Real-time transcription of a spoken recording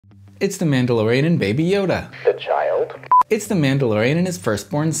It's the Mandalorian and Baby Yoda. The child. It's the Mandalorian and his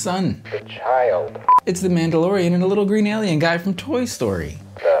firstborn son. The child. It's the Mandalorian and a little green alien guy from Toy Story.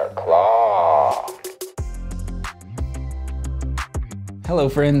 The claw. Hello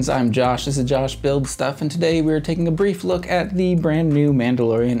friends, I'm Josh, this is Josh Builds Stuff, and today we're taking a brief look at the brand new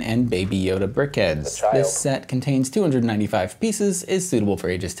Mandalorian and Baby Yoda Brickheadz. This set contains 295 pieces, is suitable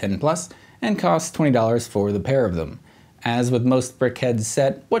for ages 10 plus, and costs $20 for the pair of them. As with most Brickheadz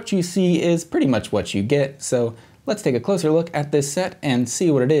set, what you see is pretty much what you get, so let's take a closer look at this set and see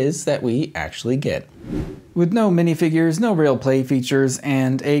what it is that we actually get. With no minifigures, no real play features,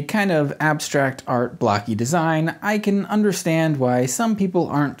 and a kind of abstract art blocky design, I can understand why some people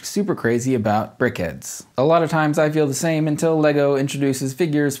aren't super crazy about Brickheadz. A lot of times I feel the same until LEGO introduces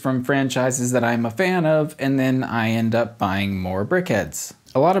figures from franchises that I'm a fan of, and then I end up buying more Brickheadz.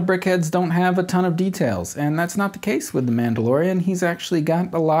 A lot of Brickheadz don't have a ton of details, and that's not the case with the Mandalorian. He's actually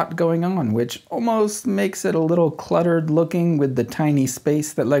got a lot going on, which almost makes it a little cluttered looking with the tiny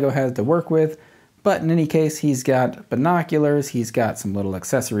space that LEGO has to work with. But in any case, he's got binoculars, he's got some little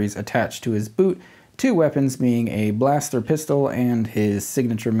accessories attached to his boot, two weapons being a blaster pistol and his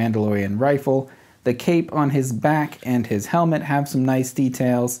signature Mandalorian rifle. The cape on his back and his helmet have some nice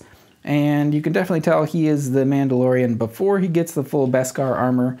details. And you can definitely tell he is the Mandalorian before he gets the full Beskar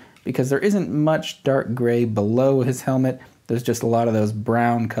armor, because there isn't much dark gray below his helmet. There's just a lot of those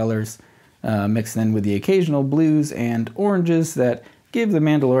brown colors mixed in with the occasional blues and oranges that give the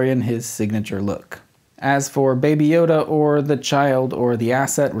Mandalorian his signature look. As for Baby Yoda, or the child, or the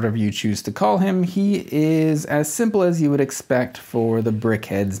asset, whatever you choose to call him, he is as simple as you would expect for the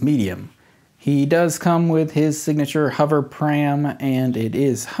Brickheadz medium. He does come with his signature hover pram, and it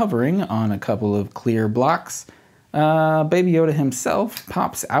is hovering on a couple of clear blocks. Baby Yoda himself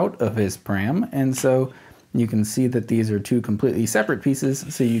pops out of his pram, and so you can see that these are two completely separate pieces,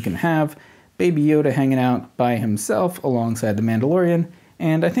 so you can have Baby Yoda hanging out by himself alongside the Mandalorian,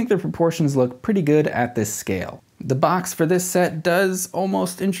 and I think the proportions look pretty good at this scale. The box for this set does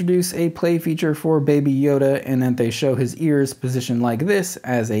almost introduce a play feature for Baby Yoda, in that they show his ears positioned like this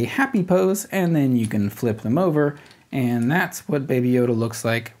as a happy pose, and then you can flip them over, and that's what Baby Yoda looks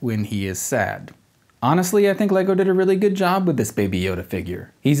like when he is sad. Honestly, I think LEGO did a really good job with this Baby Yoda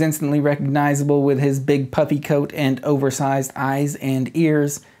figure. He's instantly recognizable with his big puffy coat and oversized eyes and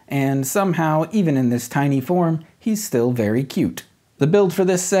ears, and somehow, even in this tiny form, he's still very cute. The build for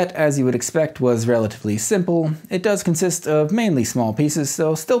this set, as you would expect, was relatively simple. It does consist of mainly small pieces,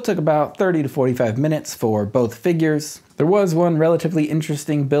 so still took about 30 to 45 minutes for both figures. There was one relatively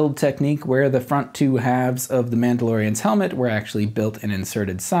interesting build technique where the front two halves of the Mandalorian's helmet were actually built and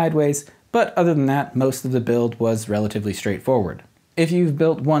inserted sideways, but other than that, most of the build was relatively straightforward. If you've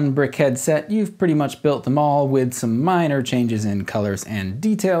built one Brickheadz set, you've pretty much built them all with some minor changes in colors and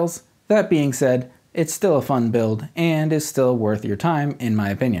details. That being said, it's still a fun build, and is still worth your time, in my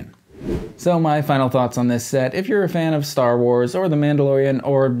opinion. So my final thoughts on this set: if you're a fan of Star Wars, or the Mandalorian,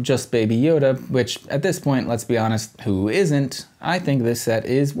 or just Baby Yoda, which at this point, let's be honest, who isn't, I think this set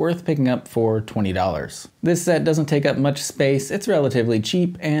is worth picking up for $20. This set doesn't take up much space, it's relatively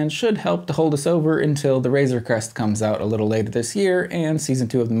cheap, and should help to hold us over until the Razor Crest comes out a little later this year, and Season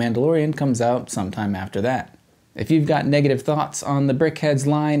 2 of The Mandalorian comes out sometime after that. If you've got negative thoughts on the Brickheadz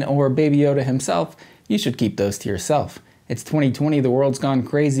line or Baby Yoda himself, you should keep those to yourself. It's 2020, the world's gone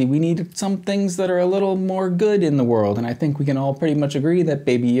crazy, we need some things that are a little more good in the world, and I think we can all pretty much agree that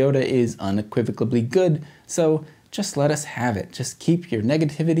Baby Yoda is unequivocally good, so just let us have it. Just keep your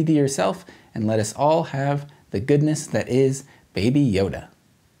negativity to yourself, and let us all have the goodness that is Baby Yoda.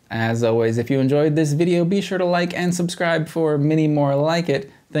 As always, if you enjoyed this video, be sure to like and subscribe for many more like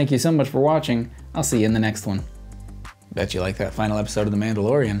it. Thank you so much for watching. I'll see you in the next one. Bet you like that final episode of The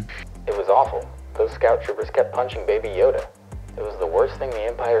Mandalorian. It was awful. Those scout troopers kept punching Baby Yoda. It was the worst thing the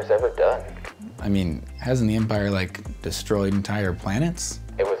Empire's ever done. I mean, hasn't the Empire, like, destroyed entire planets?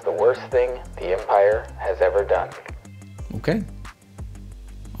 It was the worst thing the Empire has ever done. Okay.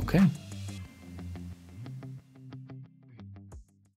 Okay.